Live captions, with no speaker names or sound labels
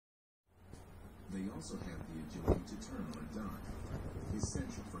also have the agility to turn on a dime,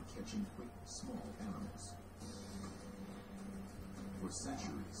 essential for catching quick, small animals. For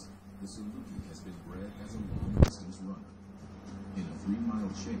centuries, the Saluki has been bred as a long-distance runner. In a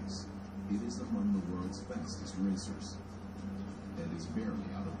 3-mile chase, it is among the world's fastest racers, and is barely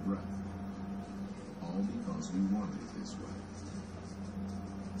out of breath. All because we wanted it this way.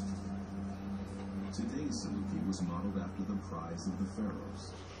 Today's Saluki was modeled after the prize of the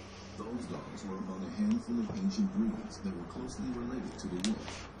pharaohs. Those dogs were among a handful of ancient breeds that were closely related to the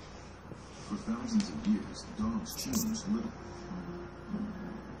wolf. For thousands of years, dogs changed little.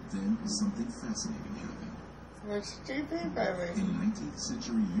 Then something fascinating happened. In 19th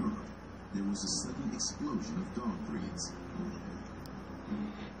century Europe, there was a sudden explosion of dog breeds.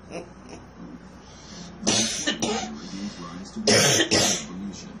 The gave rise to the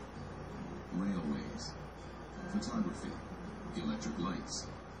revolution. Railways, photography, electric lights,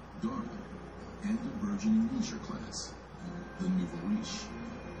 Darwin, and a burgeoning leisure class, the Nouveau Riche.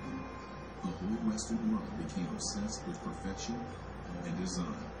 The whole Western world became obsessed with perfection and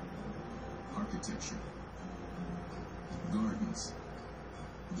design, architecture, gardens.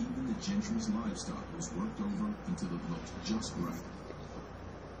 Even the gentry's livestock was worked over until it looked just right.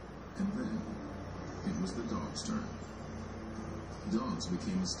 And then, it was the dog's turn. Dogs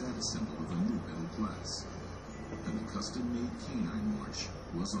became a status symbol of a new middle class, and the custom-made canine march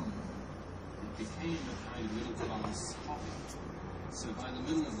was on. It became a kind of middle-class hobby. So by the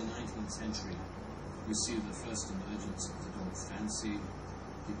middle of the 19th century, we see the first emergence of the dog fancy,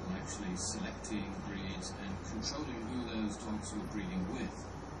 people actually selecting breeds and controlling who those dogs were breeding with.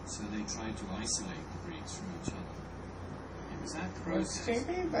 So they tried to isolate the breeds from each other. It was that process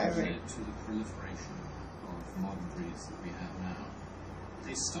that led to the proliferation of modern breeds that we have now.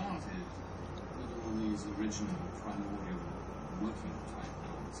 They started with all these original primordial working type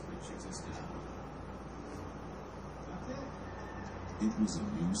dogs which existed out. It was a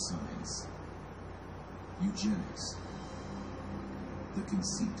new science. Eugenics. The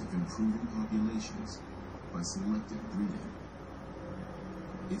conceit of improving populations by selective breeding.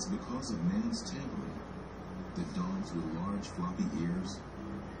 It's because of man's tampering that dogs with large floppy ears,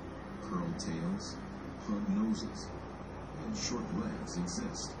 curled tails, pug noses, and short legs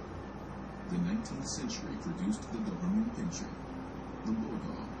exist. The 19th century produced the Doberman Pinscher, the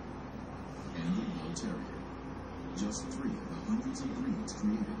Bulldog, and the Bull Terrier. Just 3 of the hundreds of breeds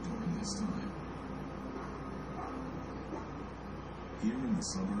created during this time. Here in the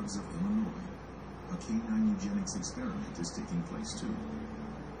suburbs of Illinois, a canine eugenics experiment is taking place too.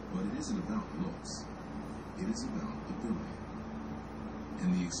 But it isn't about looks. It is about ability.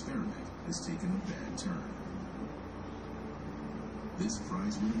 And the experiment has taken a bad turn. This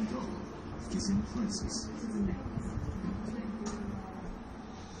prize-winning dog is in crisis.